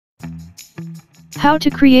How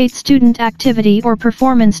to create student activity or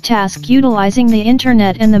performance task utilizing the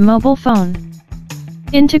internet and the mobile phone.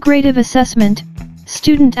 Integrative assessment,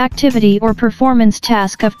 student activity or performance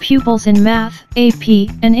task of pupils in Math,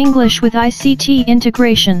 AP, and English with ICT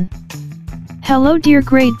integration. Hello dear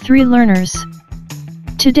grade 3 learners.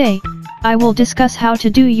 Today, I will discuss how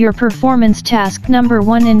to do your performance task number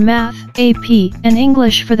 1 in Math, AP, and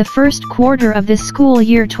English for the first quarter of this school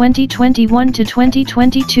year 2021 to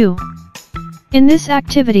 2022. In this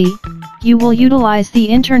activity, you will utilize the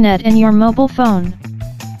internet and your mobile phone.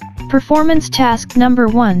 Performance task number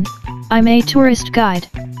 1, I'm a tourist guide.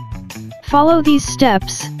 Follow these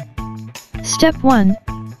steps. Step 1,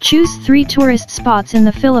 choose 3 tourist spots in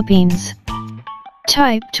the Philippines.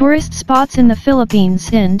 Type tourist spots in the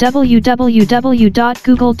Philippines in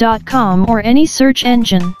www.google.com or any search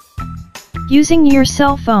engine. Using your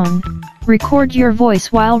cell phone, record your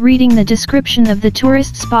voice while reading the description of the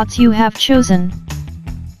tourist spots you have chosen.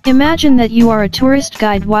 Imagine that you are a tourist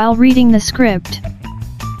guide while reading the script.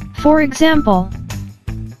 For example,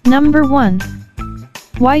 number 1.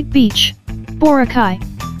 White Beach, Boracay.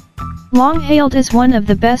 Long hailed as one of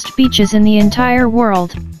the best beaches in the entire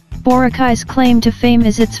world, Boracay's claim to fame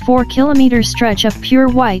is its 4-kilometer stretch of pure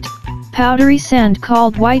white, powdery sand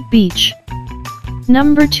called White Beach.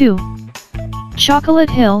 Number 2.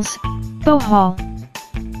 Chocolate Hills, Bohol.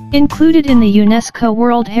 Included in the UNESCO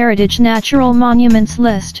World Heritage Natural Monuments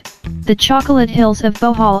list, the Chocolate Hills of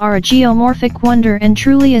Bohol are a geomorphic wonder and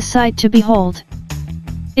truly a sight to behold.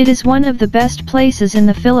 It is one of the best places in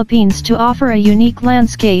the Philippines to offer a unique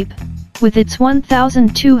landscape, with its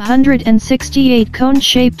 1,268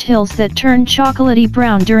 cone-shaped hills that turn chocolatey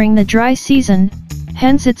brown during the dry season,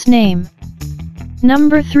 hence its name.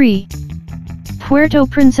 Number 3. Puerto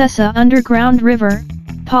Princesa Underground River,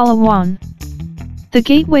 Palawan. The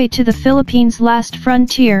gateway to the Philippines' last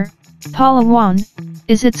frontier, Palawan,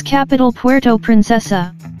 is its capital Puerto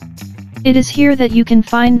Princesa. It is here that you can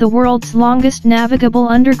find the world's longest navigable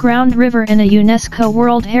underground river and a UNESCO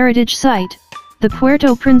World Heritage Site, the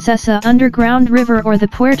Puerto Princesa Underground River or the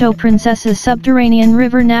Puerto Princesa Subterranean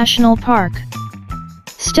River National Park.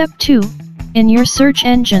 Step 2. In your search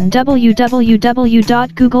engine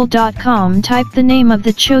www.google.com, type the name of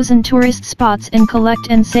the chosen tourist spots and collect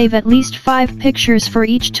and save at least 5 pictures for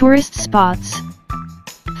each tourist spots.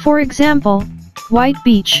 For example, White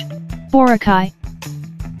Beach, Boracay.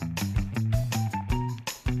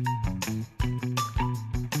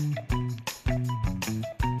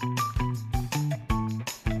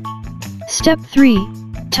 Step 3.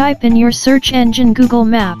 Type in your search engine Google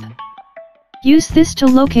Map. Use this to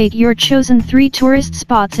locate your chosen 3 tourist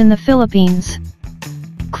spots in the Philippines.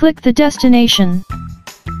 Click the destination.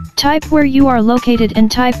 Type where you are located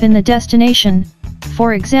and type in the destination,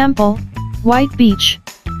 for example, White Beach,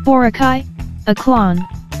 Boracay, Aklan.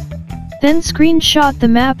 Then screenshot the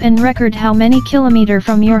map and record how many kilometers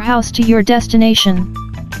from your house to your destination.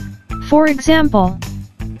 For example,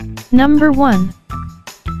 number 1.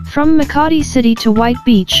 From Makati City to White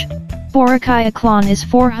Beach, Boracay Aklan is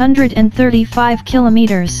 435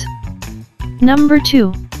 kilometers. Number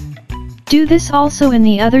 2. Do this also in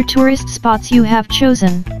the other tourist spots you have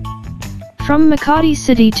chosen. From Makati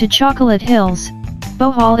City to Chocolate Hills,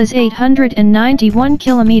 Bohol is 891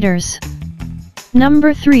 kilometers.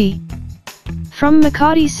 Number 3. From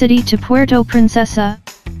Makati City to Puerto Princesa,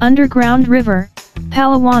 Underground River,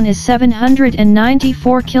 Palawan is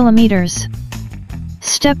 794 kilometers.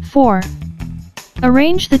 Step 4.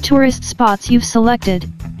 Arrange the tourist spots you've selected,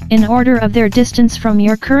 in order of their distance from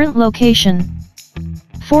your current location.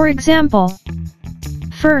 For example,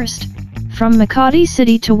 first, from Makati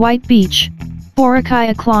City to White Beach,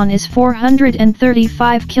 Boracay Aklan is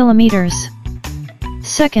 435 kilometers.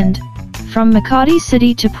 Second, from Makati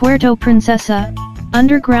City to Puerto Princesa,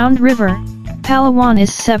 Underground River, Palawan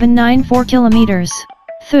is 794 kilometers.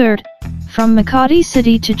 Third, from Makati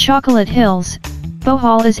City to Chocolate Hills,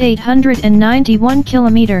 Bohol is 891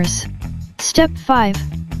 kilometers. Step 5.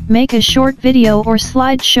 Make a short video or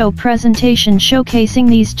slideshow presentation showcasing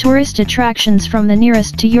these tourist attractions from the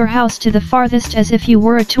nearest to your house to the farthest as if you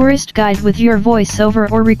were a tourist guide with your voiceover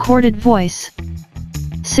or recorded voice.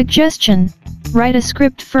 Suggestion: write a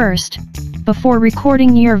script first, before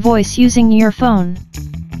recording your voice using your phone.